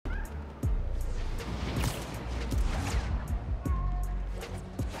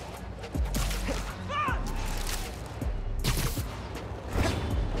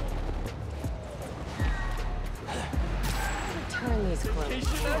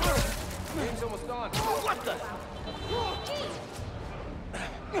Game's almost on. What the?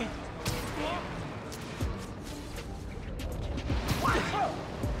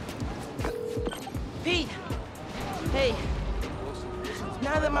 Pete! Hey,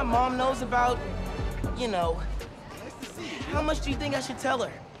 now that my mom knows about, you know, how much do you think I should tell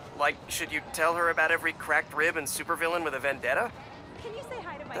her? Like, should you tell her about every cracked rib and supervillain with a vendetta? Can you say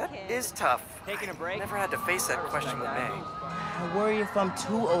hi to my That kid? is tough. Taking a break? Never had to face that question with May. I worry if I'm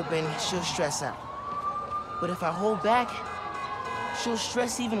too open, she'll stress out. But if I hold back, she'll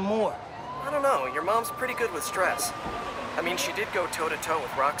stress even more. I don't know, your mom's pretty good with stress. I mean, she did go toe-to-toe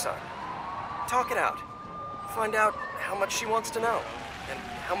with Roxanne. Talk it out. Find out how much she wants to know, and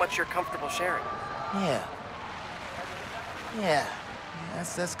how much you're comfortable sharing. Yeah,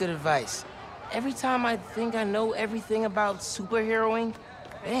 that's good advice. Every time I think I know everything about superheroing,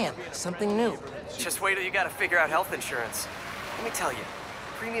 bam, something new. Just wait till you gotta figure out health insurance. Let me tell you,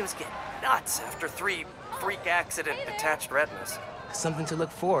 premiums get nuts after 3 freak accident detached retinas. Something to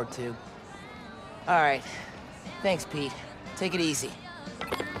look forward to. All right, thanks, Pete. Take it easy.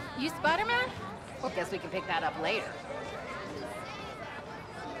 You Spider-Man? Well, guess we can pick that up later.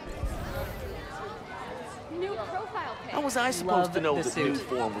 New profile pic. How was I supposed to know this new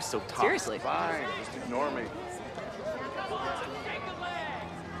form was so tough? Seriously. Fine, just ignore me.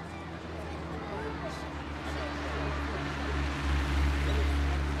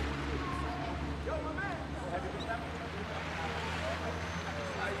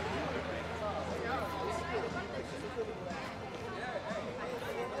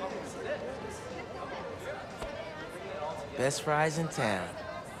 Best fries in town.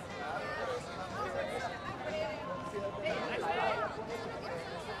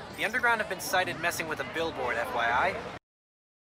 The Underground have been sighted messing with a billboard, FYI.